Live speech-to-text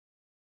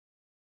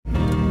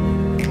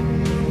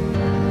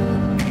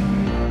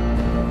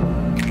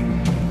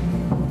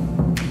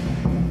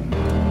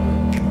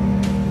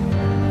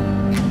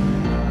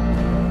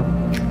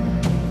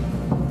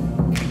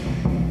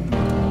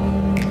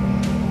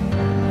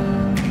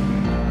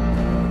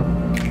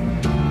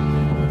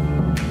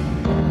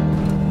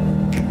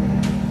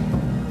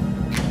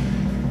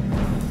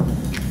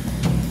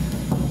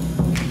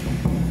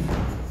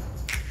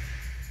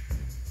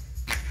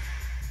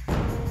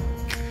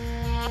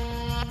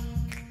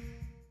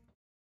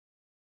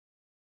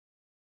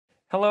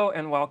Hello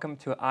and welcome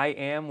to I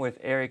Am with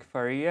Eric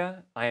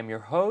Faria. I am your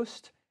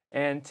host,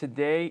 and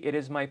today it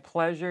is my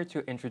pleasure to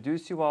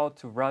introduce you all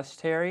to Russ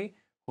Terry,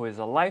 who is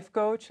a life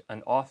coach,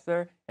 an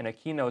author, and a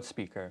keynote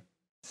speaker.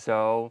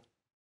 So,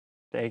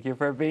 thank you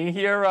for being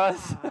here,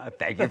 Russ.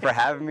 Thank you for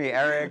having me,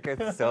 Eric.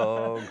 It's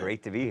so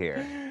great to be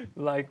here.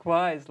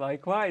 Likewise,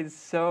 likewise.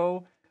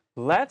 So,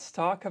 let's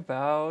talk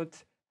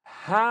about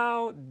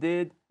how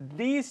did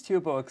these two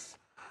books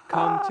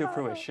come to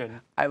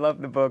fruition? I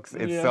love the books.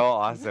 It's Yeah. so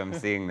awesome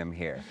seeing them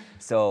here.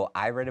 So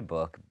I read a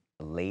book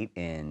late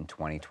in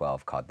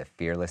 2012 called The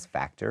Fearless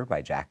Factor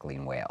by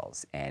Jacqueline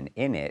Wales. And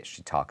in it,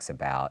 she talks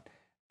about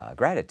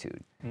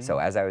gratitude. So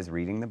as I was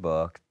reading the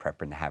book,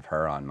 prepping to have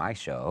her on my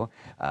show,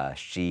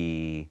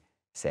 she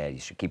said, you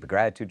should keep a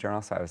gratitude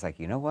journal. So I was like,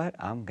 you know what?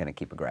 I'm going to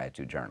keep a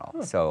gratitude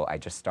journal. So I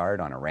just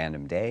started on a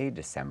random day,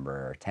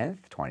 December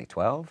 10th,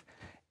 2012.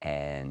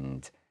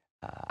 And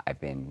I've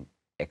been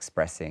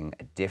expressing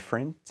a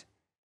different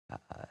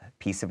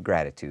piece of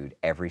gratitude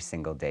every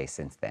single day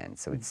since then.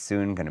 So it's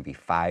soon going to be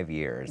 5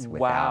 years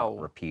without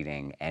Wow.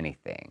 repeating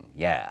anything.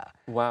 Yeah.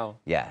 Wow.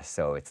 Yeah.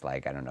 So it's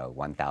like, I don't know,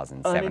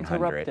 1,700.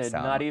 Uninterrupted,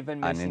 some, not even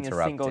missing a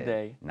single uninterrupted,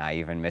 day. Not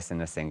even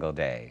missing a single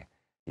day.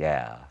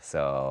 Yeah.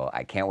 So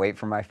I can't wait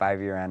for my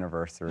 5-year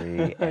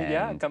anniversary.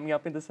 Yeah, And coming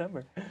up in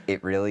December.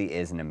 it really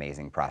is an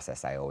amazing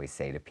process. I always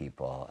say to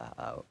people,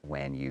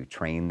 when you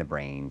train the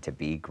brain to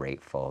be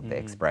grateful, the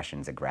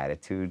expressions of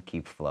gratitude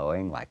keep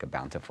flowing like a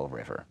bountiful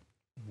river.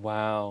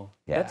 Wow.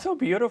 Yeah. That's so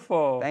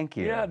beautiful. Thank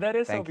you. Yeah, that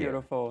is so Thank you.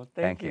 beautiful.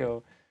 Thank Thank you.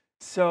 you.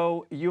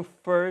 So you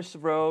first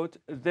wrote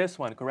this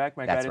one, correct?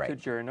 My That's Gratitude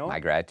right. Journal. My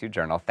gratitude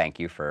journal. Thank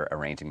you for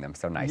arranging them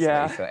so nicely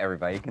Yeah. so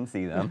everybody can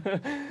see them.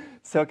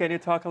 So can you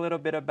talk a little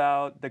bit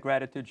about the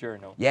Gratitude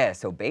Journal? Yeah,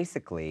 so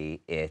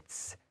basically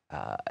it's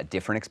a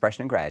different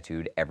expression of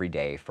gratitude every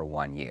day for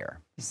 1 year.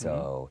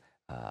 So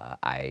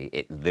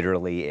it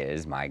literally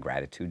is my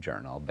gratitude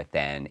journal, but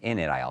then in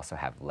it I also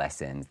have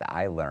lessons that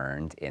I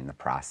learned in the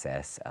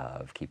process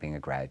of keeping a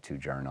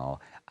gratitude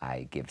journal.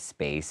 I give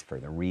space for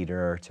the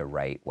reader to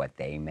write what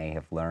they may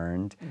have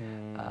learned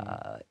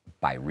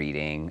by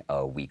reading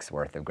a week's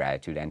worth of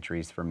gratitude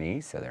entries for me.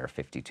 So there are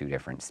 52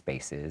 different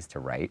spaces to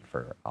write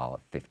for all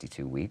of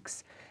 52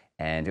 weeks.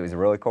 And it was a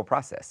really cool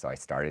process. So I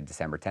started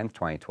December 10th,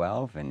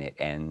 2012, and it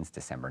ends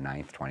December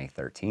 9th,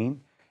 2013.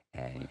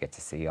 And you get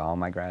to see all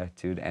my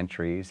gratitude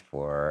entries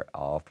for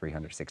all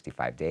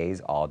 365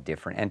 days, all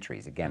different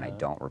entries. Again, I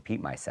don't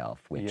repeat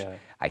myself, which Yeah.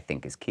 I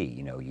think is key.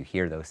 You know, you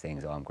hear those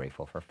things, oh, I'm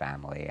grateful for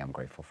family, I'm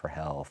grateful for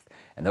health.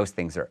 And those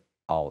things are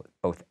all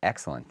both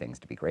excellent things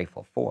to be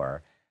grateful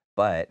for.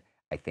 But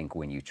I think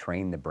when you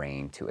train the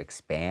brain to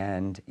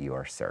expand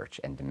your search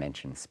and to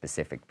mention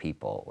specific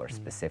people or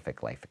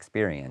specific life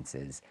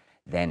experiences,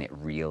 then it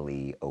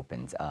really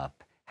opens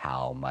up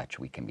how much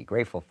we can be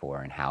grateful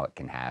for and how it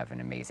can have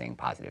an amazing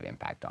positive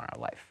impact on our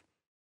life.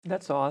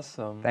 That's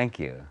awesome. Thank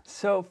you.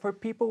 So for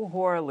people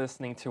who are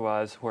listening to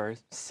us, who are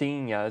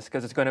seeing us,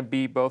 because it's going to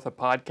be both a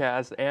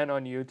podcast and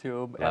on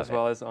YouTube Love as it.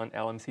 well as on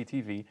LMC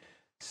TV.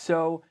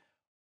 So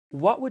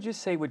what would you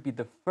say would be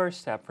the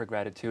first step for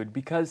gratitude?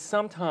 Because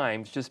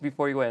sometimes, just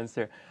before you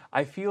answer,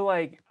 I feel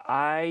like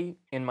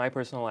in my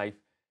personal life,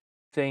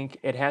 think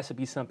it has to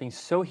be something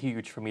so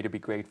huge for me to be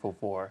grateful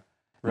for,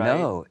 right?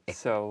 No,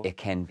 So, it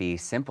can be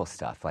simple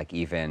stuff, like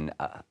even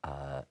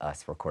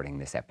us recording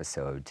this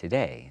episode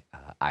today.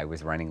 I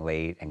was running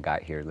late and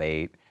got here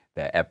late.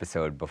 The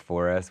episode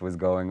before us was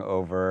going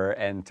over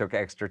and took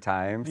extra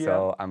time.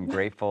 So I'm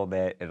grateful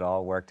that it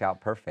all worked out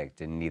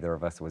perfect and neither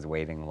of us was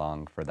waiting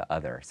long for the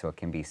other. So it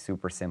can be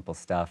super simple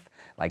stuff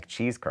like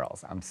cheese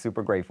curls. I'm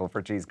super grateful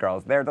for cheese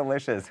curls. They're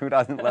delicious. Who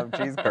doesn't love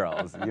cheese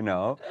curls, you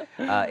know?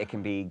 It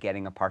can be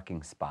getting a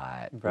parking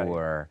spot Right.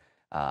 or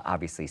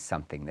obviously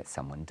something that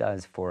someone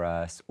does for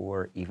us,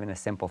 or even a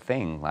simple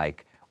thing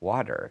like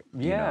water.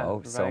 You yeah,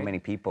 know, so right? many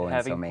people in so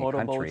Having many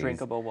potable, countries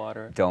drinkable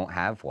water. don't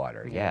have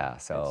water. Yeah, Yeah,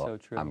 that's so so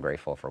true. I'm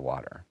grateful for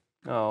water.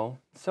 Oh,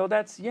 so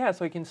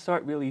so you can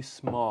start really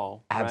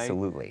small, right?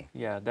 Absolutely.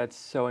 Yeah, that's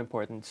so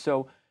important.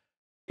 So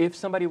if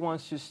somebody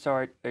wants to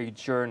start a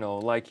journal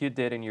like you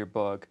did in your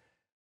book,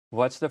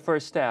 what's the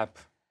first step?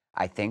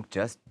 I think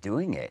just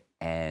doing it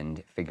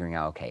and figuring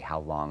out, okay,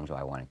 how long do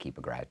I want to keep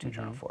a gratitude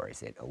journal for?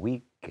 Is it a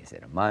week? Is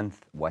it a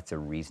month? What's a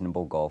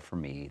reasonable goal for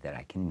me that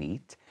I can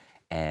meet?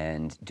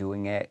 And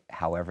doing it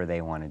however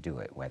they want to do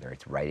it, whether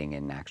it's writing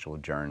in an actual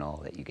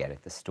journal that you get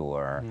at the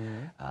store,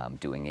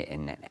 doing it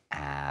in an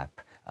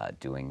app,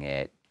 doing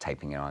it,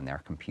 typing it on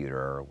their computer,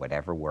 or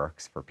whatever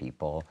works for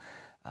people.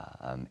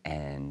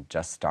 And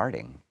just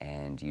starting.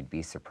 And you'd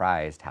be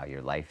surprised how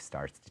your life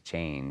starts to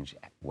change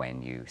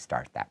when you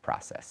start that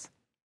process.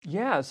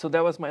 Yeah, so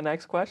that was my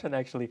next question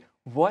actually.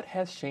 What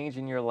has changed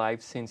in your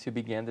life since you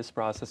began this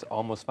process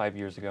almost 5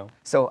 years ago?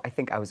 So I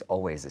think I was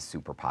always a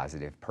super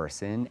positive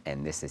person,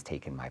 and this has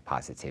taken my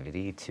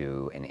positivity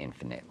to an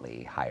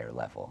infinitely higher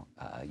level.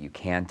 You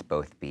can't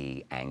both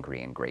be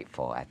angry and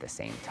grateful at the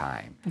same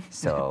time.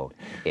 So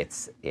it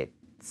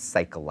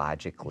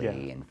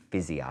psychologically and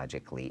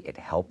physiologically, it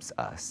helps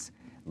us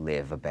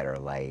live a better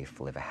life,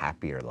 live a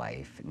happier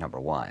life, number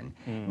one.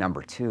 Mm.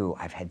 Number two,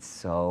 I've had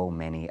so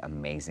many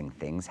amazing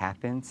things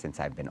happen since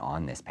I've been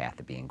on this path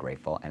of being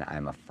grateful, and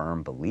I'm a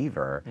firm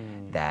believer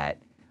that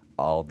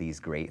all these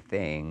great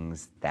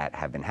things that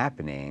have been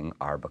happening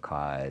are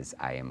because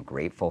I am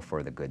grateful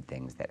for the good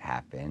things that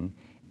happen,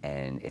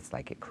 and it's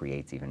like it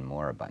creates even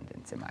more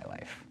abundance in my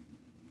life.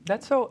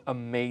 That's so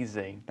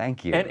amazing.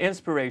 Thank you. And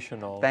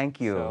inspirational.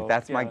 Thank you. So,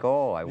 That's my yeah.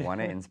 goal. I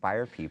want to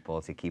inspire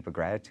people to keep a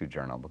gratitude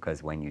journal,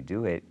 because when you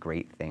do it,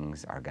 great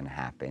things are going to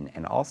happen.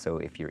 And also,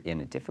 if you're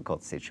in a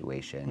difficult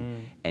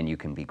situation and you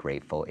can be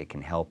grateful, it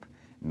can help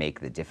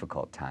make the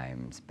difficult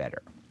times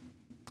better.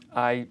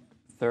 I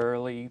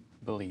thoroughly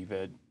believe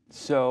it.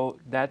 So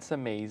that's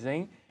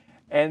amazing.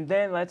 And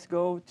then let's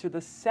go to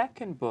the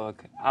second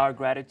book, Our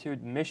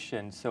Gratitude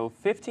Mission. So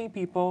 15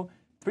 people,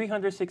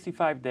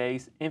 365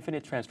 days,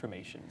 infinite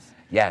transformations.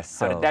 Yes.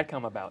 How did that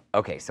come about?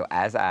 Okay, so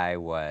as I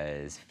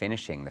was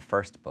finishing the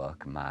first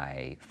book,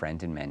 my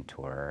friend and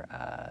mentor,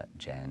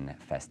 Jen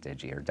Festa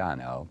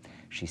Giordano,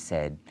 she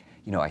said,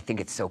 you know, I think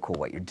it's so cool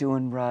what you're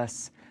doing,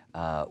 Russ.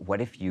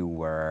 What if you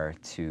were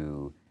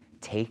to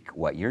take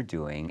what you're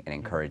doing and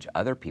encourage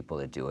other people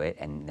to do it,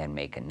 and then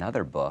make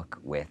another book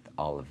with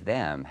all of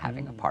them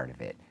having a part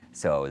of it?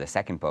 So the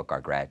second book,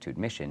 Our Gratitude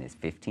Mission, is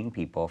 15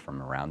 people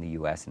from around the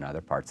US and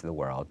other parts of the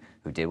world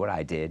who did what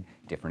I did,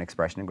 different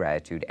expression of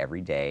gratitude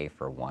every day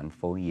for 1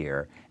 full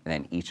year, and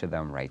then each of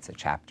them writes a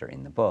chapter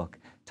in the book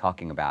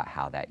talking about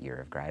how that year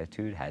of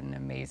gratitude had an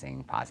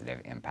amazing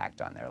positive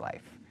impact on their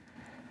life.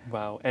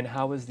 Wow. And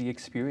how was the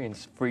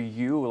experience for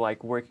you,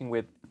 like working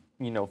with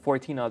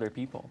 14 other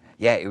people?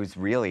 Yeah, it was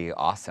really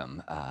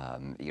awesome.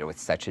 You know,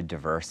 it's such a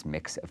diverse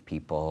mix of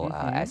people.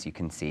 As you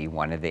can see,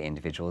 one of the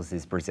individuals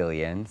is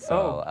Brazilian,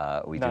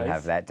 so we do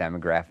have that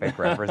demographic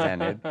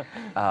represented.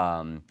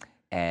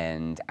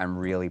 And I'm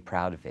really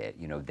proud of it.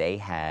 You know, they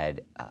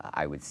had,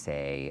 I would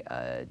say,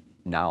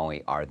 not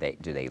only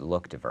do they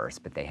look diverse,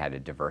 but they had a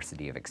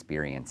diversity of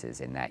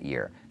experiences in that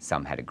year.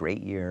 Some had a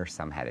great year,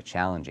 some had a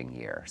challenging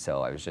year.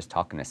 So I was just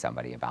talking to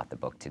somebody about the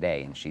book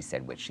today, and she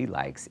said what she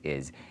likes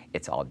is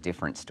it's all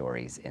different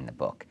stories in the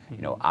book.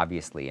 You know,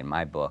 obviously in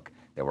my book,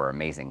 there were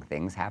amazing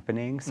things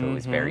happening, so it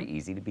was very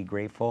easy to be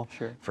grateful.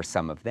 Sure. For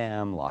some of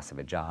them, loss of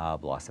a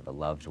job, loss of a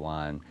loved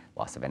one,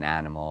 loss of an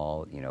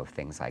animal, you know,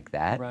 things like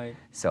that. Right.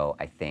 So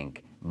I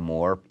think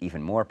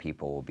even more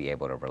people will be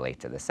able to relate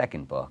to the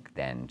second book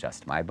than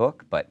just my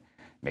book, but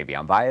maybe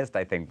I'm biased.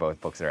 I think both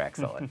books are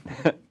excellent.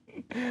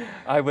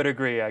 I would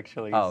agree,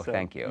 actually. Oh, So,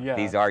 thank you. yeah.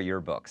 These are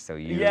your books, so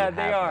you Yeah, have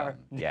they are.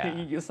 them. Yeah.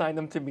 You assigned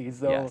them to me,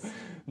 so Yes.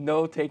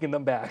 no taking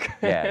them back.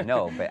 Yeah,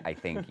 no, but I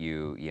think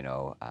you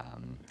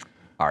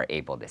are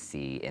able to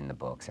see in the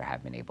books, or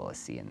have been able to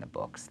see in the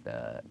books,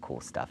 the cool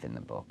stuff in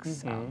the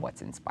books,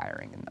 what's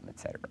inspiring in them,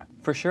 etc.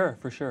 For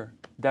sure,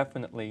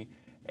 definitely.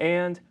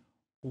 And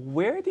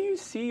where do you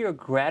see your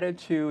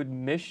gratitude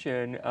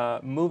mission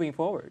moving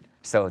forward?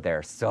 So there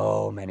are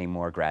so many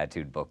more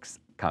gratitude books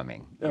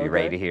coming. Are you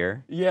ready to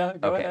hear? Yeah,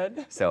 go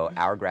ahead. So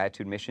Our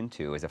Gratitude Mission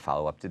 2 is a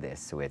follow-up to this.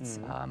 So it's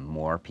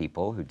more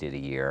people who did a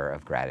year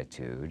of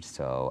gratitude.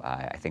 So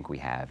I think we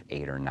have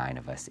 8 or 9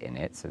 of us in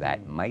it. So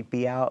that might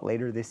be out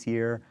later this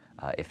year,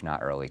 if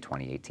not early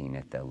 2018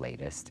 at the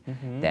latest.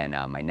 Then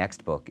my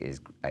next book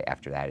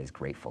after that is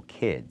Grateful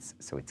Kids.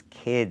 So it's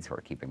kids who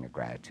are keeping a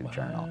gratitude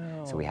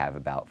journal. So we have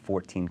about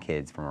 14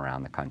 kids from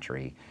around the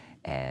country.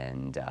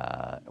 And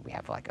we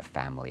have like a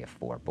family of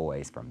 4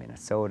 boys from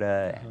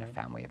Minnesota and a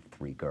family of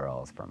 3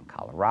 girls from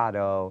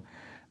Colorado.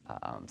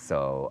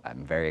 So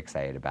I'm very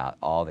excited about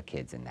all the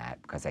kids in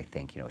that, because I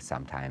think, you know,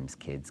 sometimes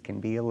kids can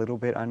be a little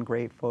bit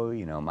ungrateful.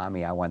 You know,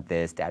 Mommy, I want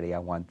this. Daddy, I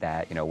want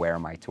that. You know, where are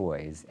my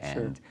toys?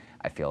 And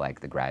I feel like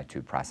the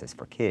gratitude process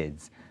for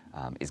kids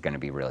is going to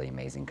be really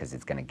amazing, because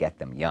it's going to get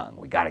them young.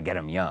 We got to get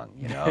them young,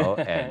 you know,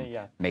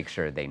 and make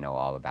sure they know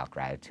all about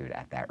gratitude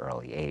at that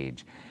early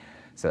age.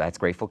 So that's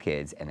Grateful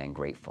Kids. And then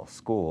Grateful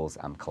Schools,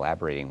 I'm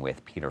collaborating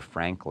with Peter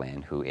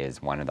Franklin, who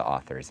is one of the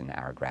authors in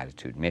Our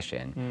Gratitude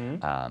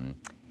Mission.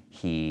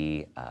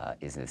 He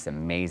is this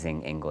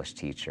amazing English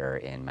teacher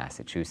in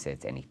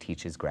Massachusetts, and he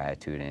teaches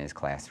gratitude in his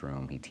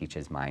classroom. He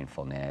teaches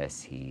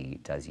mindfulness. He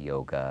does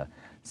yoga.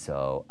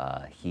 So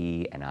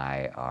he and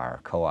I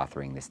are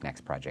co-authoring this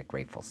next project,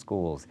 Grateful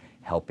Schools,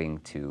 helping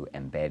to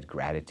embed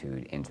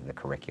gratitude into the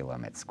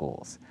curriculum at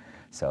schools.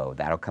 So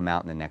that'll come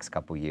out in the next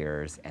couple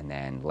years. And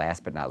then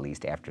last but not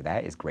least after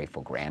that is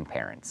Grateful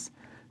Grandparents.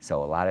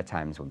 So a lot of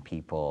times when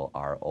people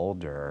are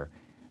older,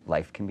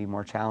 life can be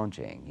more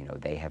challenging. You know,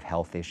 they have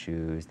health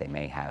issues. They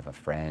may have a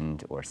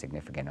friend or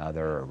significant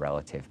other or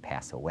relative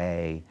pass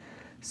away.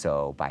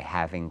 So by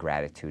having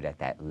gratitude at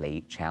that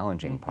late,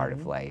 challenging part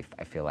of life,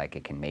 I feel like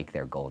it can make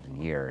their golden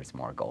years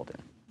more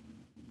golden.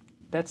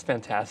 That's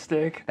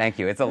fantastic. Thank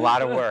you. It's a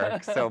lot of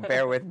work, so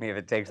bear with me if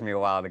it takes me a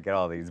while to get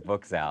all these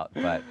books out.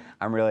 But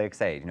I'm really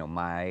excited. You know,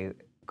 my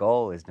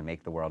goal is to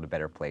make the world a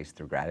better place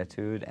through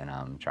gratitude, and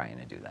I'm trying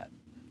to do that.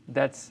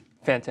 That's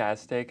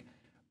fantastic.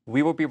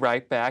 We will be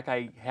right back.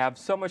 I have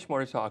so much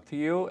more to talk to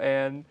you,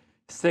 and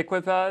stick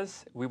with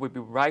us. We will be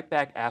right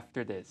back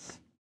after this.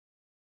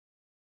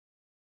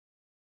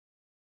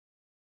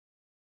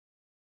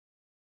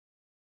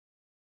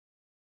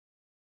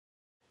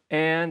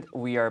 And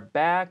we are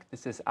back.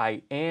 This is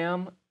I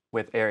Am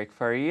with Eric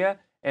Faria.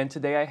 And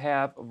today I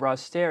have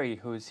Russ Terry,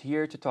 who's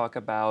here to talk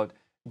about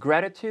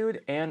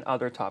gratitude and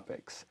other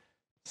topics.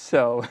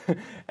 So,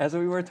 as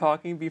we were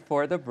talking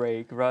before the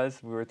break,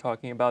 Russ, we were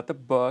talking about the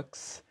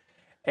books.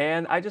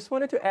 And I just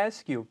wanted to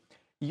ask you,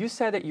 you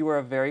said that you were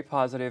a very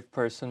positive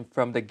person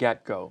from the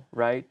get-go,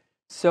 right?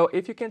 So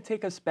if you can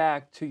take us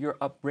back to your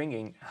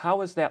upbringing, how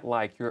was that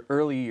like, your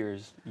early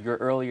years, your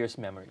earliest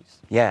memories?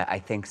 Yeah, I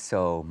think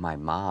so. My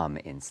mom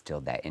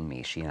instilled that in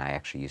me. She and I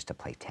actually used to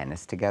play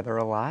tennis together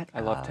a lot.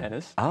 I love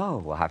tennis. Oh,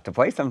 we'll have to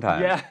play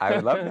sometime. Yeah, I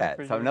would love that.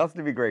 for Something sure. else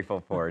to be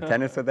grateful for.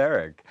 Tennis with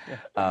Eric.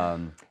 Yeah.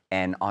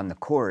 And on the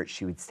court,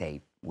 she would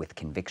say with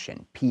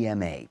conviction,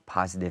 PMA,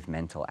 positive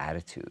mental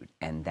attitude.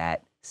 And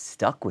that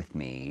stuck with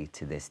me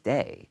to this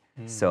day.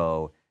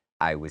 So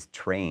I was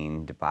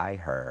trained by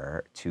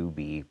her to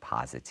be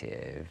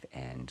positive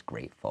and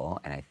grateful.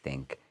 And I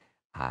think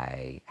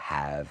I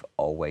have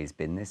always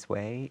been this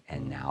way.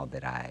 And now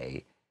that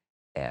I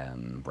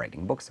am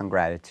writing books on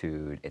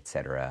gratitude,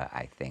 etc.,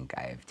 I think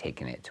I've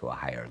taken it to a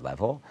higher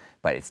level.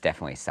 But it's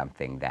definitely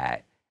something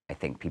that I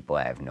think people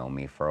that have known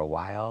me for a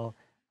while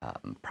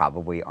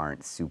probably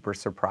aren't super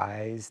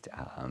surprised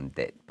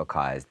that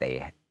because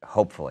they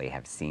hopefully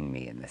have seen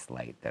me in this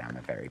light that I'm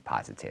a very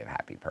positive,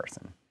 happy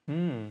person.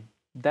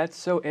 That's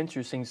so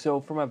interesting. So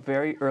from a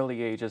very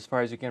early age, as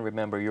far as you can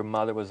remember, your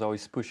mother was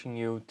always pushing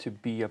you to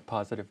be a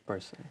positive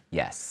person.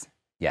 Yes,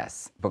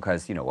 yes.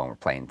 Because, you know, when we're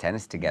playing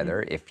tennis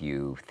together, if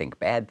you think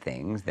bad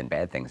things, then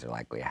bad things are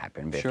likely to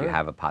happen. But if you Sure.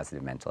 have a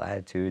positive mental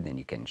attitude, then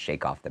you can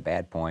shake off the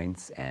bad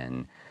points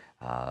and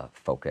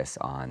focus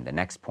on the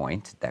next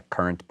point, that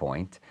current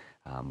point,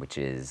 which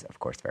is, of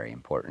course, very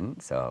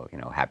important. So, you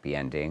know, happy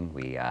ending.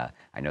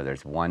 I know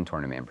there's one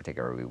tournament in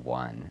particular we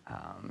won,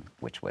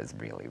 which was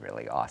really,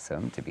 really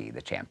awesome to be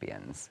the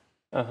champions.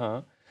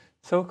 Uh-huh.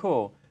 So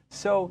cool.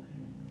 So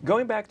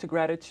going back to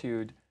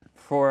gratitude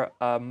for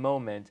a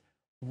moment,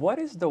 what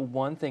is the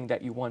one thing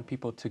that you want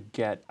people to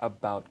get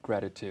about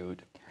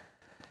gratitude?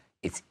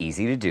 It's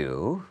easy to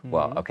do.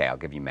 Well, okay, I'll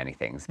give you many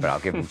things, but I'll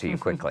give them to you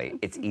quickly.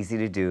 It's easy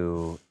to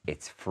do.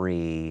 It's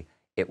free.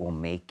 It will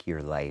make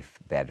your life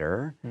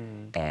better,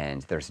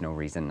 and there's no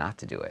reason not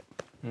to do it.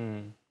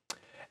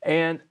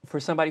 And for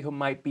somebody who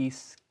might be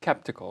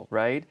skeptical,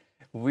 right?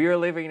 We're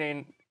living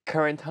in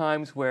current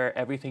times where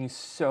everything's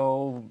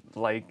so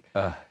like,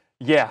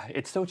 yeah,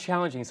 it's so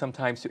challenging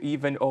sometimes to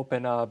even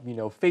open up, you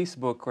know,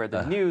 Facebook or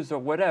the news or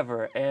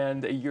whatever,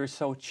 and you're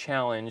so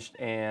challenged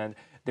and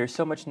there's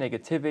so much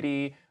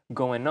negativity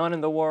going on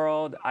in the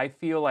world. I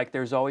feel like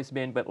there's always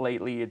been, but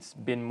lately it's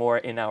been more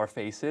in our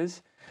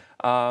faces.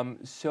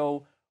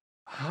 So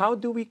how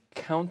do we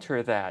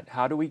counter that?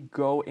 How do we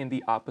go in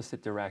the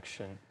opposite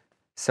direction?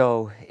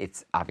 So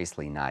it's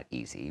obviously not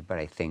easy, but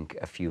I think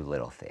a few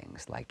little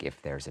things, like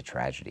if there's a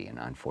tragedy, and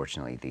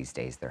unfortunately these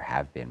days there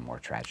have been more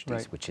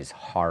tragedies, Right. which is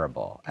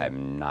horrible.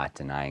 I'm not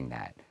denying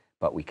that.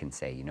 But we can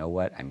say, you know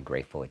what, I'm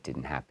grateful it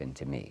didn't happen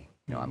to me.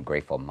 You know, I'm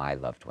grateful my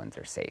loved ones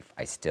are safe.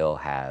 I still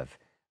have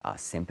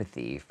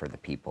sympathy for the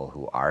people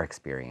who are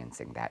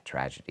experiencing that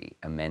tragedy,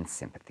 immense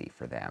sympathy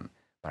for them.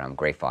 But I'm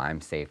grateful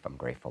I'm safe. I'm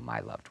grateful my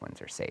loved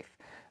ones are safe.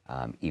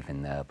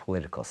 Even the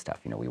political stuff,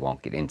 you know, we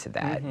won't get into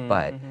that,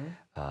 but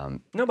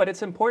No, but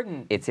it's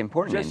important. it's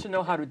important. Just to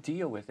know how to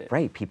deal with it.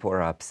 Right, people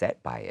are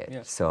upset by it.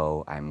 Yes.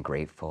 So I'm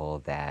grateful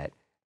that,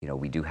 you know,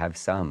 we do have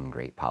some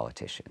great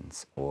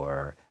politicians,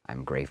 or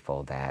I'm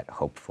grateful that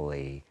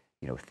hopefully,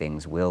 you know,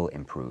 things will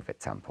improve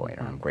at some point,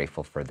 or I'm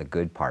grateful for the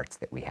good parts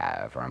that we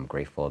have, or I'm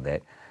grateful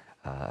that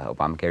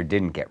Obamacare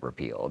didn't get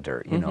repealed,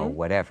 or, you know,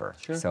 whatever.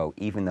 Sure. So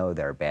even though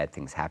there are bad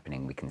things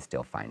happening, we can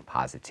still find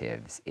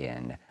positives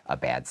in a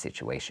bad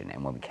situation.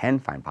 And when we can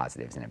find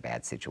positives in a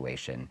bad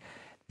situation,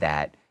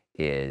 that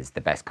is the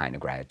best kind of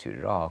gratitude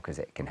at all, because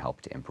it can help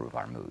to improve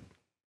our mood.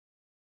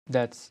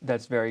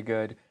 That's very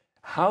good.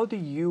 How do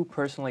you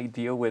personally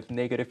deal with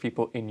negative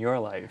people in your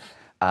life?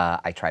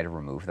 I try to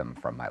remove them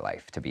from my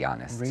life, to be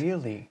honest.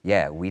 Really?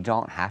 Yeah, we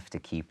don't have to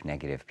keep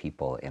negative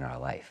people in our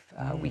life.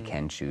 We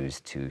can choose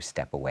to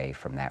step away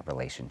from that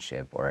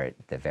relationship, or at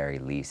the very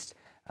least,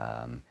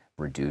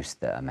 reduce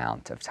the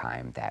amount of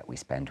time that we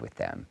spend with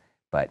them.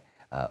 But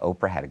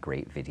Oprah had a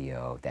great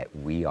video that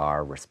we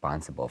are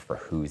responsible for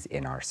who's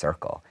in our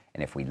circle.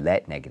 And if we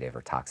let negative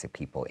or toxic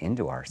people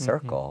into our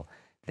circle,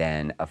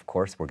 then of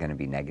course we're going to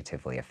be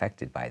negatively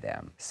affected by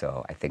them.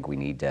 So I think we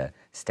need to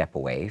step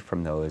away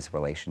from those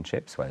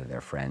relationships, whether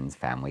they're friends,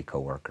 family,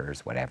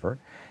 coworkers, whatever,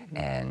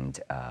 and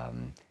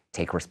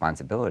take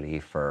responsibility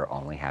for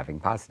only having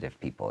positive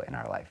people in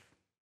our life.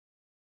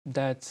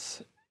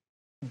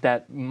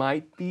 That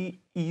might be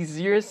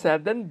easier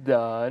said than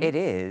done. It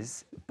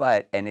is,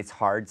 and it's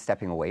hard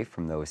stepping away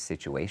from those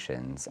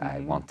situations.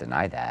 I won't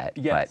deny that.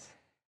 Yes.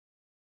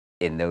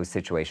 But in those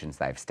situations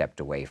that I've stepped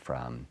away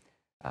from,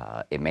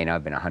 it may not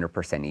have been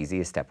 100% easy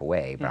to step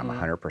away, but I'm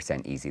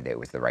 100% easy that it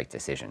was the right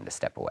decision to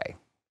step away.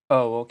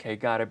 Oh, okay,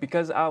 got it.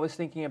 Because I was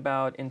thinking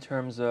about in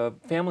terms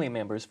of family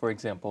members, for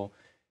example,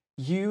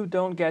 you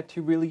don't get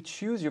to really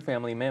choose your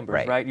family members,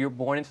 Right. right? You're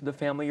born into the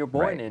family you're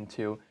born Right.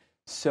 into.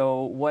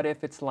 So what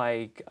if it's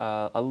like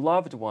a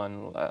loved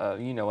one,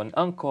 you know, an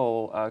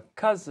uncle, a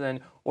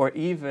cousin, or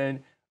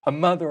even a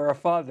mother or a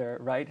father,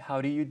 right?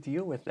 How do you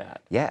deal with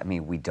that? Yeah, I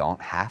mean, we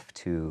don't have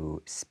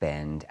to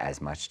spend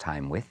as much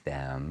time with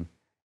them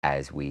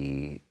as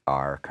we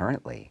are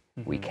currently.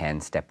 We Hmm.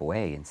 can step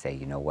away and say,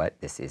 you know what,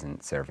 this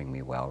isn't serving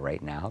me well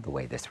right now, the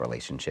way this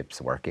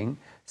relationship's working.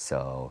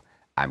 So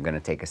I'm going to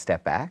take a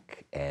step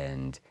back.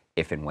 And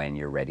if and when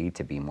you're ready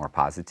to be more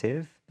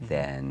positive, Hmm.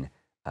 then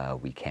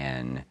we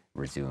can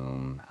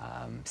resume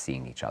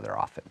seeing each other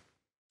often.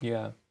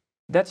 Yeah,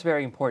 that's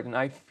very important.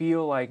 I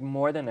feel like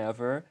more than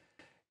ever,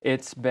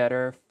 it's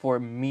better for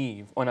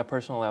me on a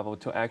personal level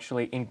to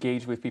actually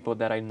engage with people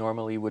that I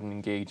normally wouldn't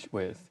engage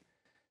with,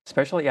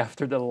 especially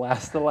after the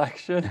last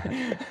election.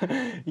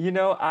 You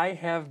know, I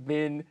have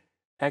been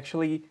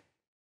actually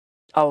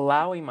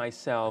allowing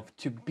myself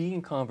to be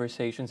in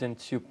conversations and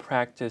to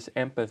practice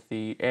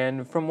empathy.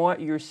 And from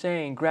what you're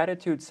saying,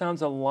 gratitude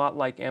sounds a lot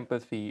like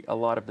empathy a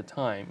lot of the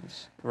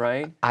times,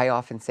 right? I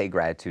often say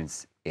gratitude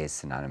is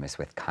synonymous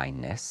with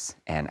kindness,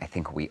 and I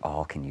think we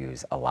all can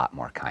use a lot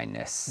more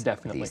kindness these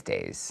Definitely.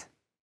 days.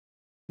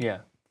 Yeah,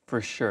 for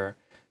sure.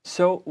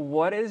 So,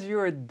 what is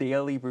your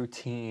daily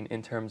routine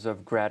in terms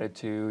of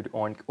gratitude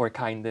or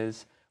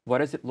kindness? What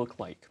does it look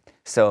like?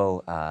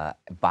 So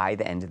by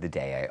the end of the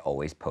day, I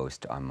always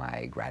post on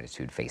my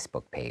gratitude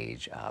Facebook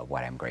page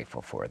what I'm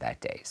grateful for that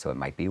day. So it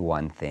might be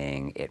one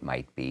thing, it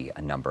might be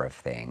a number of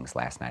things.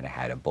 Last night I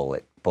had a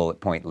bullet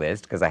point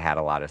list because I had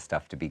a lot of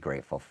stuff to be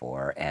grateful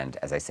for. And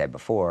as I said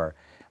before,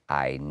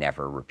 I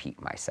never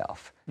repeat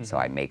myself. So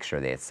I Hmm. make sure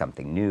that it's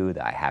something new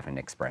that I haven't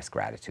expressed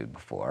gratitude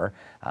before.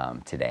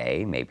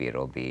 Today, maybe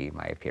it'll be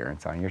my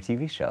appearance on your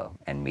TV show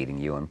and meeting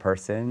you in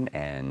person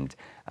and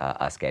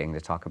us getting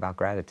to talk about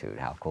gratitude.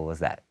 How cool is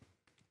that?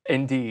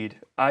 Indeed.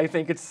 I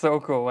think it's so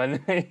cool. And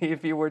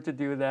if you were to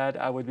do that,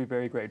 I would be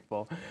very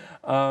grateful.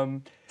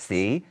 Um, s-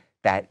 See,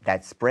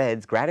 that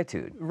spreads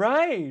gratitude.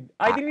 right.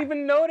 I I, didn't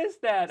even notice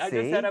that. I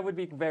just said I see? would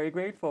be very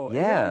grateful. And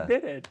yeah, I Yeah.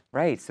 did it.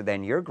 Right. So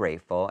then you're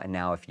grateful, and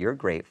now if you're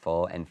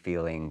grateful and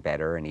feeling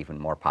better and even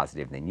more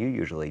positive than you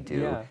usually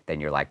do, Yeah. then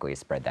you're likely to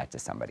spread that to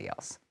somebody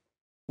else.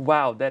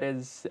 Wow, that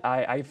is,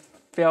 I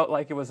felt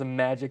like it was a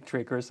magic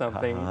trick or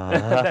something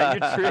that you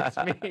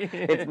tricked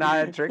It's me.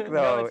 not a trick No,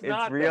 though. it's It's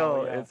not though.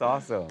 real. Yeah, It's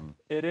awesome.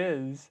 it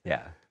is.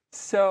 Yeah.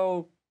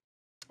 So,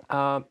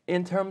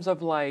 in terms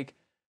of like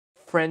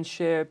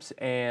friendships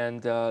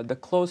and the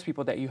close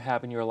people that you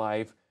have in your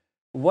life,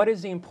 what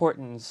is the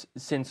importance,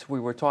 since we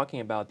were talking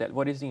about that,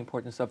 what is the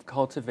importance of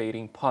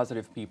cultivating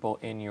positive people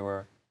in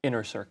your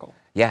inner circle?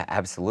 Yeah,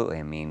 absolutely.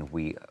 I mean,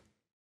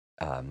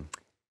 um,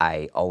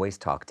 I always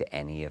talk to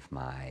any of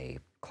my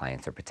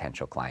clients or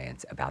potential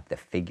clients about the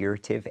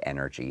figurative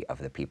energy of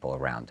the people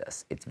around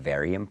us. It's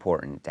very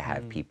important to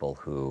have Mm, people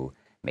who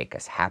make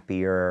us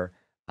happier,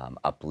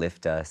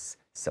 uplift us,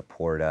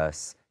 support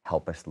us,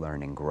 help us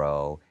learn and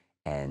grow.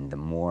 And the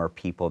more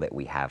people that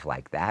we have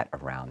like that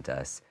around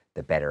us,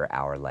 the better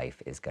our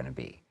life is going to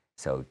be.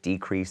 So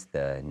decrease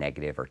the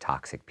negative or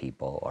toxic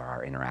people or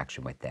our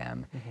interaction with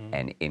them mm-hmm,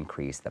 and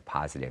increase the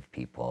positive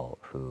people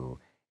who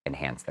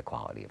enhance the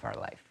quality of our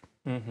life.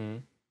 mm-hmm.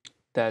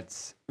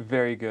 That's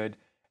very good.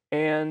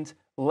 And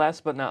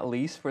last but not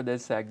least for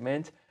this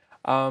segment,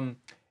 um,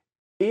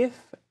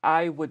 if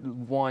I would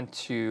want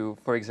to,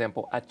 for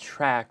example,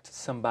 attract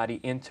somebody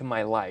into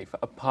my life,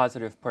 a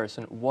positive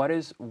person, what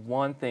is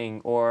one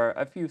thing or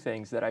a few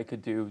things that I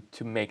could do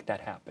to make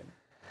that happen?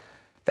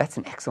 That's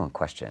an excellent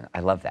question. I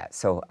love that.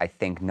 So I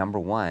think number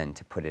one,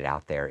 to put it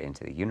out there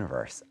into the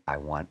universe, I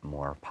want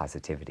more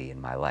positivity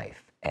in my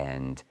life.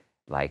 And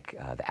like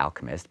The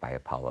Alchemist by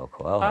Paulo I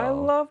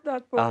Coelho, love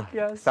that book,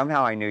 yes.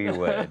 somehow I knew you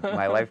would.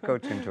 My life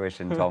coach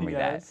intuition told me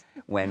that Yes.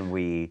 when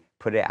we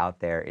put it out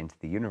there into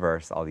the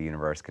universe, all the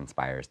universe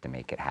conspires to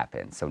make it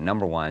happen. So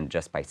number one,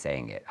 just by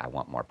saying it, I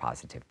want more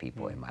positive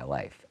people in Mm, my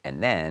life.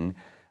 And then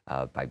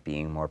by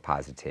being more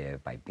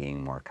positive, by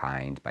being more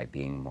kind, by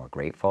being more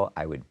grateful,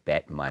 I would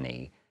bet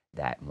money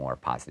that more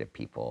positive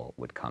people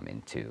would come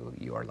into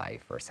your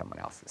life or someone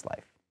else's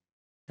life.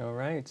 all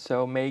right.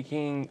 So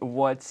making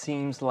what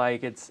seems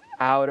like it's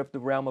out of the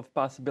realm of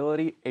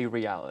possibility a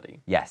reality,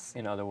 Yes,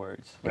 in other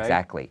words, right?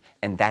 exactly.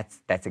 And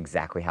that's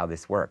exactly how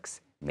this works,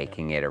 Yeah.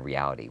 making it a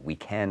reality. We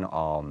can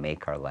all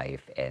make our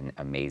life an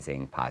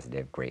amazing,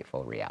 positive,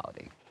 grateful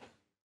reality.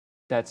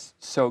 That's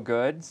so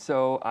good.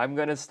 So I'm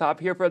going to stop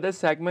here for this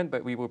segment,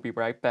 but we will be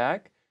right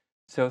back.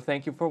 So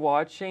thank you for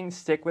watching.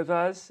 Stick with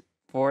us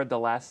for the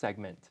last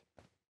segment.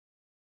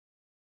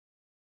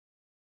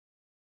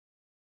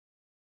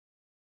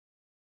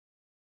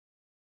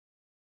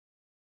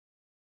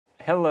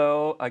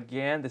 Hello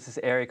again. This is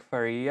Eric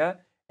Faria,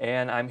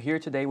 and I'm here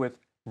today with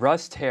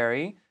Russ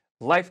Terry,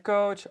 life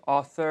coach,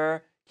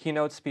 author,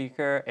 keynote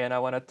speaker, and I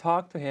want to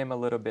talk to him a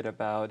little bit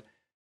about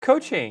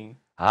coaching.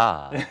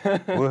 Ah,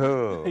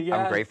 woohoo. I'm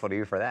Yes. grateful to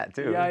you for that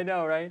Yeah, too. I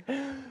know, right?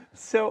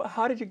 So,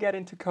 how did you get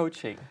into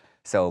coaching?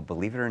 So,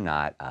 believe it or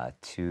not,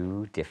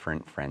 two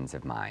different friends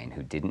of mine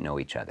who didn't know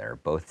each other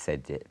both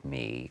said to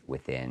me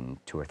within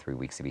 2 or 3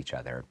 weeks of each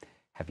other,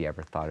 have you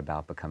ever thought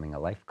about becoming a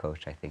life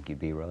coach? I think you'd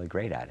be really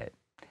great at it.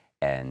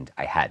 And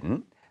I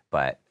hadn't.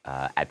 But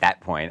at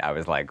that point, I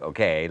was like,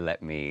 okay,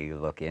 let me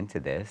look into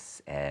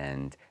this.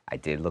 And I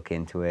did look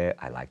into it.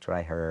 I liked what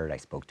I heard. I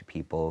spoke to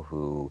people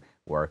who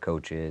were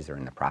coaches or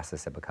in the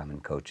process of becoming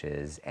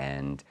coaches.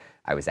 And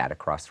I was at a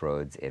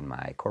crossroads in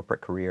my corporate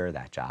career.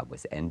 That job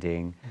was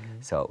ending.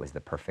 So it was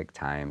the perfect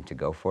time to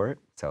go for it.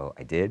 So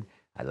I did.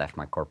 I left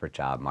my corporate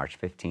job March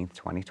 15th,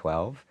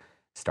 2012,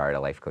 started a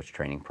life coach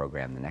training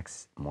program the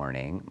next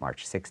morning,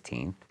 March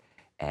 16th.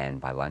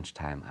 And by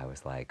lunchtime, I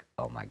was like,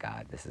 oh my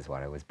God, this is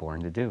what I was born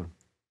to do.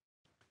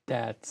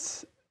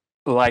 That's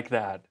like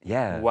that.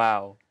 Yeah.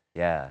 Wow.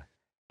 Yeah.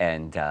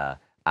 And at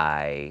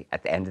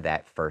the end of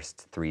that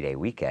first 3-day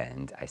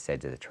weekend, I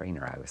said to the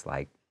trainer, I was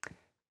like,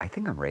 I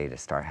think I'm ready to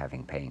start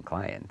having paying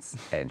clients.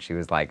 And she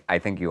was like, I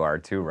think you are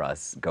too,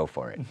 Russ. Go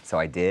for it. So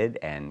I did.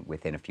 And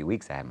within a few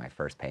weeks, I had my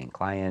first paying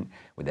client.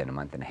 Within a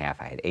month and a half,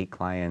 I had 8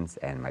 clients.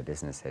 And my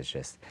business has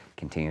just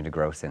continued to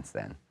grow since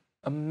then.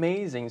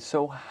 Amazing.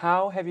 So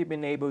how have you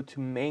been able to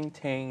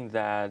maintain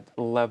that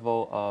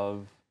level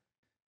of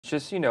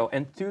just,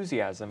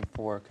 enthusiasm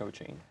for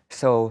coaching?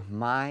 So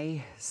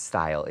my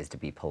style is to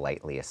be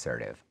politely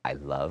assertive. I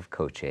love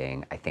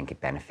coaching. I think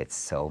it benefits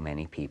so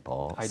many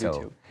people. I do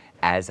too.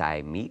 As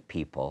I meet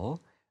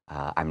people,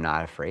 I'm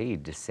not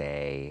afraid to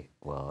say,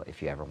 well,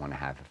 if you ever want to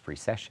have a free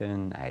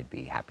session, I'd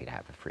be happy to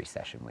have a free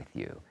session with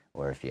you.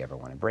 Or if you ever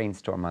want to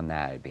brainstorm on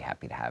that, I'd be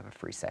happy to have a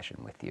free session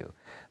with you.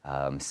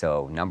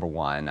 So number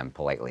one, I'm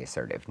politely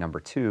assertive. Number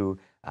two,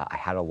 I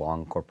had a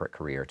long corporate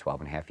career,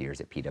 12 and a half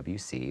years at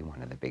PwC,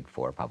 one of the big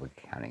 4 public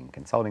accounting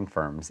consulting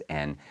firms,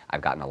 and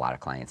I've gotten a lot of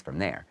clients from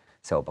there.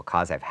 So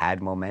because I've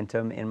had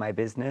momentum in my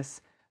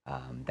business,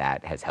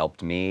 that has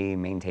helped me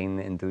maintain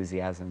the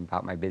enthusiasm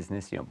about my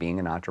business. Being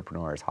an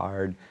entrepreneur is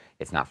hard.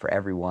 It's not for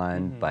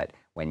everyone, but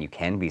when you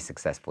can be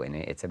successful in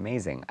it, it's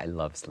amazing. I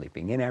love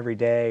sleeping in every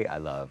day. I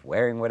love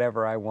wearing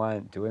whatever I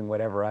want, doing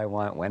whatever I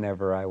want,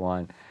 whenever I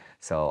want.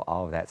 So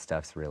all of that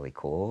stuff's really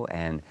cool.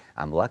 And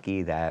I'm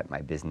lucky that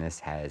my business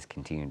has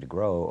continued to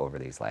grow over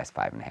these last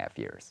 5.5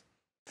 years.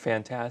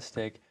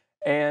 Fantastic.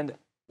 And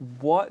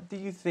what do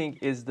you think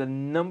is the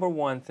number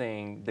one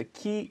thing, the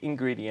key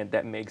ingredient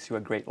that makes you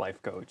a great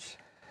life coach?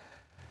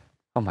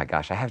 Oh my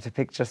gosh, I have to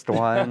pick just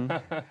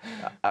one.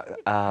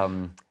 I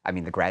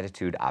mean, the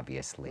gratitude,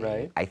 obviously.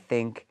 Right. I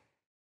think,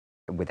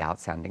 without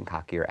sounding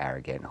cocky or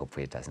arrogant,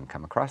 hopefully it doesn't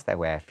come across that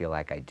way, I feel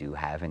like I do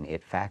have an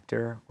it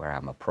factor where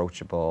I'm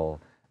approachable,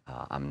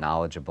 I'm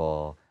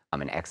knowledgeable,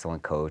 I'm an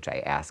excellent coach.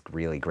 I ask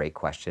really great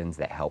questions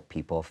that help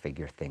people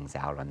figure things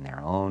out on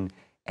their own.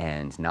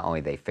 And not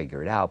only they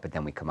figure it out, but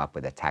then we come up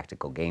with a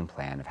tactical game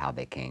plan of how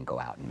they can go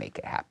out and make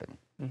it happen.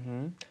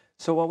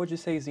 So what would you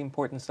say is the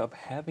importance of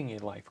having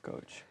a life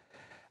coach?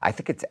 I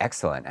think it's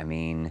excellent. I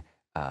mean,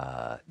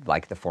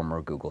 like the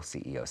former Google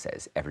CEO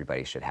says,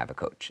 everybody should have a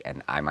coach.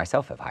 And I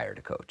myself have hired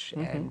a coach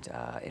and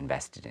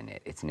invested in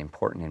it. It's an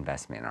important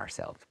investment in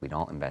ourselves. We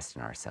don't invest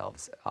in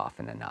ourselves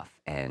often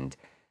enough. And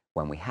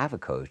when we have a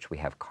coach, we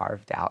have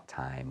carved out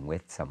time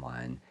with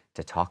someone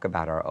to talk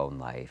about our own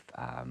life,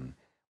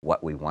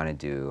 what we want to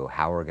do,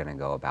 how we're going to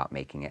go about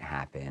making it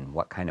happen,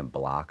 what kind of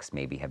blocks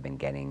maybe have been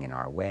getting in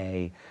our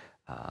way,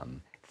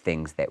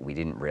 things that we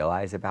didn't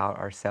realize about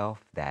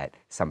ourselves that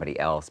somebody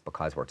else,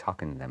 because we're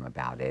talking to them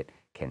about it,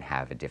 can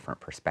have a different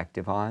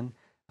perspective on.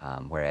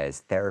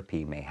 Whereas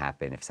therapy may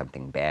happen if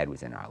something bad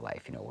was in our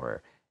life. We're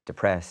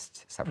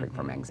depressed, suffering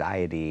from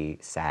anxiety,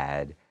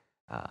 sad,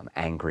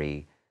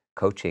 angry.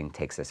 Coaching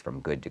takes us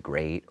from good to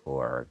great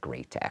or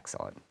great to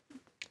excellent.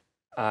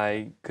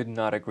 I could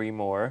not agree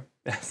more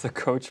as a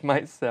coach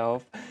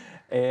myself.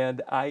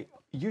 And I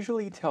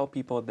usually tell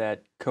people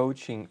that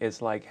coaching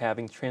is like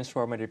having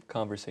transformative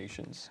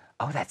conversations.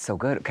 Oh, that's so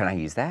good. Can I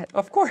use that?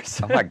 Of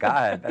course. Oh my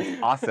God,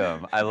 that's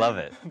awesome. I love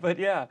it. But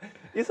yeah,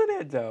 isn't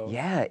it though?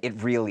 Yeah,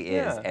 it really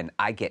is. Yeah. And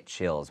I get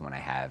chills when I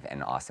have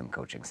an awesome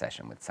coaching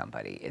session with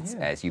somebody. It's,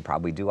 as you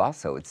probably do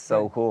also, it's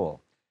so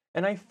cool.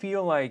 And I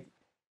feel like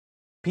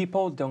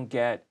people don't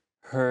get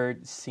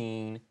heard,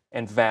 seen,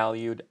 and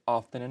valued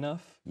often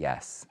enough.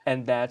 Yes.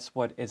 And that's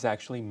what is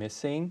actually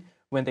missing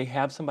when they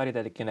have somebody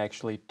that they can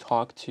actually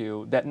talk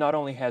to that not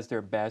only has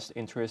their best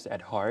interest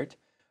at heart,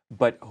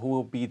 but who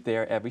will be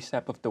there every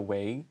step of the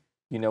way,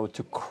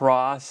 to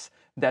cross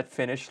that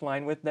finish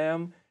line with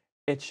them.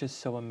 It's just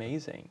so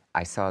amazing.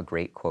 I saw a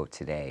great quote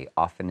today.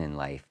 Often in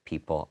life,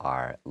 people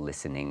are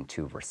listening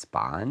to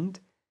respond,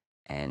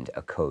 and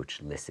a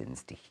coach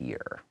listens to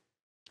hear.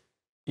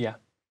 Yeah.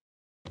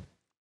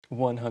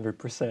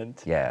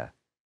 100%. Yeah.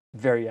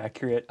 Very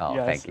accurate. Oh,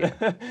 yes. thank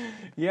you.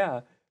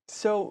 Yeah.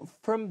 So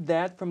from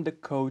the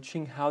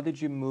coaching, how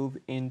did you move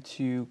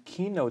into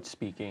keynote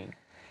speaking?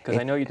 Because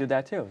I know you do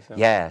that too. So.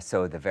 Yeah,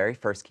 so the very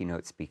first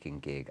keynote speaking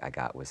gig I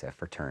got was a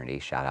fraternity.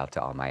 Shout out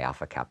to all my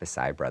Alpha Kappa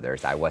Psi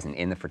brothers. I wasn't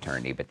in the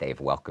fraternity, but they've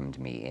welcomed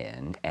me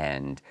in.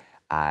 And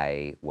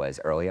I was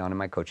early on in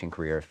my coaching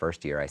career.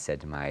 First year, I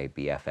said to my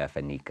BFF,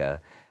 Anika,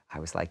 I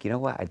was like, you know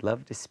what? I'd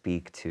love to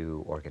speak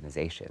to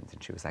organizations.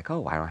 And she was like,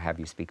 oh, why don't I have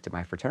you speak to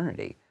my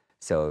fraternity?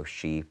 So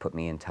she put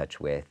me in touch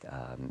with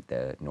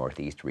the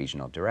Northeast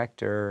Regional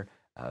Director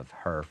of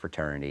her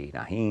fraternity,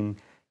 Naheem.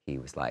 He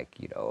was like,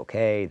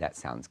 okay, that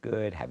sounds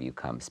good. Have you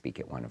come speak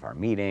at one of our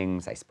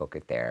meetings? I spoke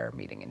at their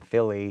meeting in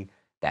Philly.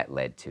 That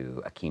led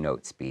to a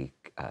keynote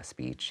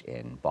speech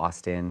in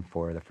Boston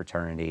for the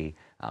fraternity,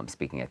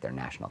 speaking at their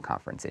national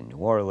conference in New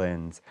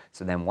Orleans.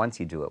 So then once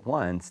you do it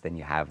once, then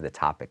you have the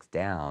topics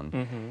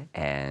down.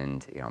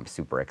 And I'm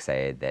super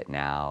excited that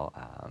now,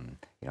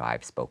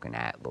 I've spoken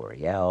at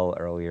L'Oreal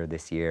earlier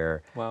this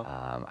year.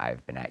 Wow.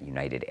 I've been at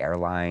United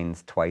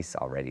Airlines twice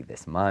already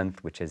this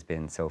month, which has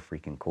been so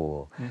freaking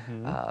cool.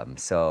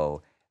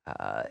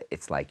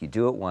 It's like you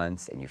do it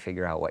once and you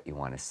figure out what you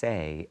want to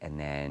say, and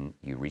then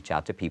you reach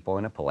out to people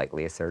in a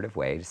politely assertive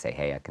way to say,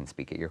 hey, I can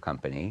speak at your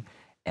company.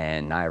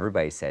 And not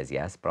everybody says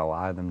yes, but a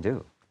lot of them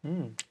do.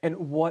 And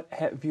what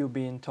have you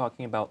been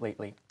talking about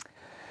lately?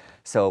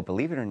 So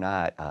believe it or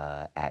not,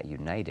 at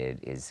United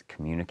is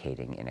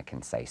communicating in a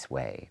concise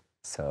way.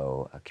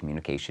 So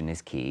communication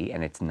is key,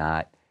 and it's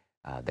not,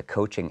 the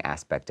coaching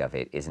aspect of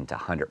it isn't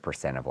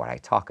 100% of what I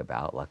talk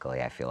about.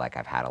 Luckily, I feel like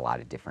I've had a lot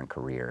of different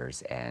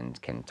careers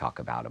and can talk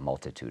about a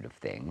multitude of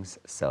things.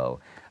 So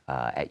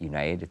at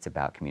United, it's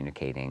about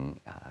communicating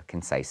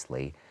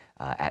concisely.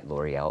 At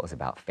L'Oreal, it was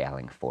about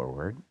failing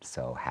forward.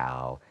 So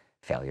how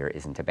failure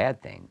isn't a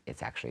bad thing.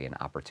 It's actually an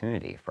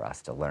opportunity for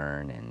us to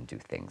learn and do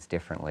things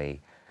differently.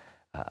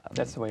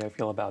 That's the way I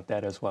feel about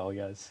that as well,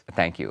 yes.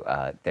 Thank you.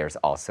 There's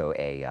also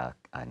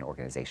an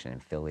organization in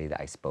Philly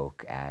that I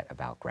spoke at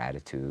about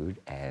gratitude,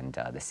 and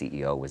the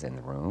CEO was in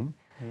the room,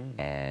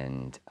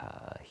 and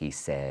he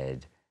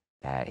said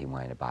that he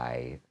wanted to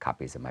buy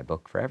copies of my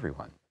book for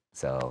everyone.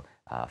 So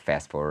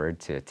fast forward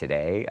to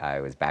today, I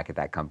was back at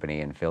that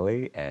company in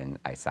Philly, and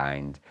I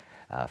signed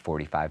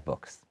 45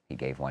 books. He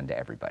gave one to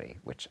everybody,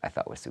 which I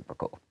thought was super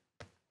cool.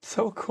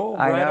 So cool.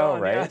 I right know, on,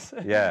 right? Yes.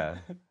 Yeah.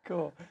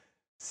 Cool.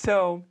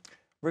 So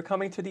we're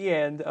coming to the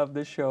end of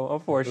the show,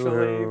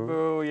 unfortunately. Woohoo.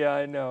 Boo, yeah,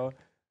 I know.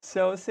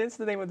 So since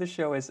the name of the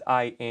show is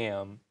I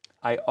Am,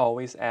 I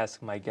always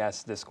ask my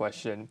guests this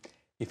question.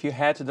 If you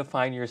had to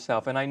define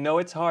yourself, and I know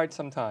it's hard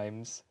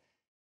sometimes,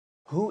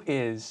 who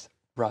is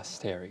Russ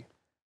Terry?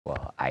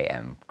 Well, I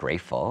am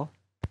grateful.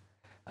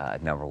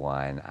 Number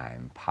one,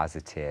 I'm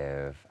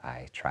positive.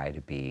 I try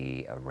to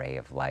be a ray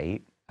of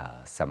light.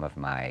 Some of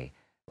my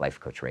Life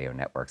Coach Radio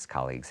Network's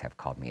colleagues have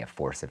called me a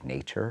force of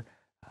nature.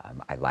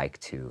 I like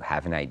to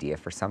have an idea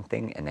for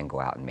something and then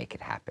go out and make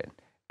it happen.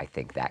 I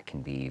think that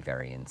can be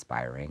very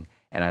inspiring,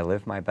 and I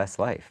live my best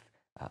life.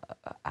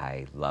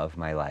 I love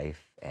my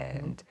life,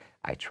 and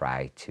I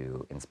try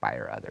to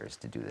inspire others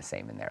to do the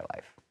same in their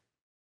life.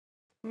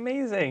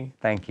 Amazing.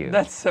 Thank you.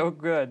 That's so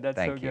good. That's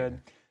Thank so you. good.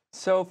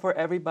 So for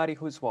everybody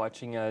who's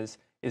watching us,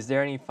 is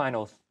there any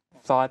final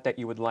thought that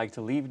you would like to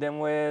leave them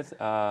with?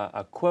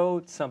 A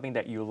quote, something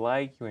that you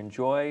like, you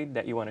enjoyed,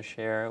 that you want to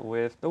share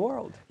with the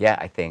world? Yeah,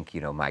 I think,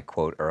 my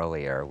quote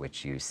earlier,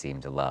 which you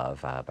seem to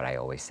love, but I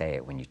always say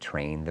it, when you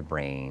train the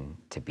brain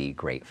to be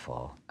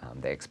grateful,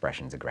 the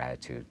expressions of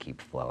gratitude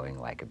keep flowing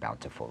like a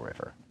bountiful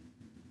river.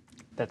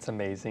 That's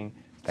amazing.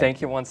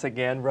 Thank you once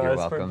again, Russ, for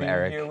welcome, being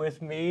Eric. here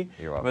with me.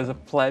 You're It was a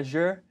welcome.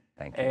 pleasure.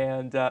 Thank you.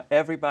 And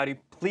everybody,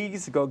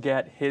 please go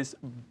get his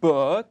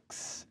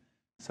books.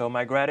 So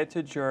My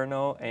Gratitude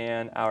Journal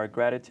and Our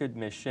Gratitude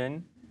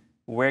Mission.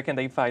 Where can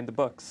they find the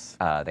books?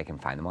 They can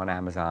find them on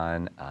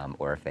Amazon,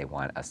 or if they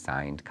want a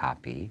signed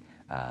copy,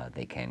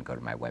 they can go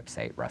to my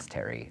website,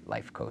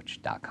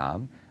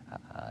 russterrylifecoach.com,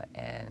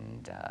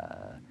 and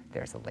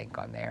there's a link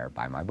on there,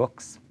 buy my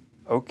books.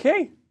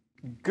 Okay,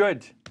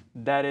 good.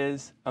 That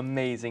is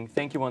amazing.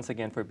 Thank you once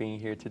again for being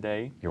here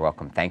today. You're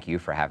welcome. Thank you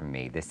for having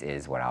me. This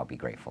is what I'll be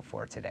grateful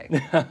for today.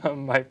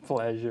 My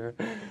pleasure.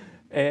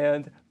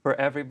 And for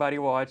everybody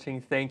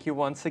watching, thank you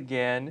once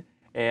again.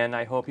 And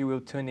I hope you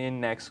will tune in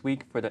next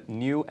week for the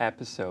new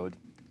episode.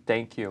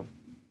 Thank you.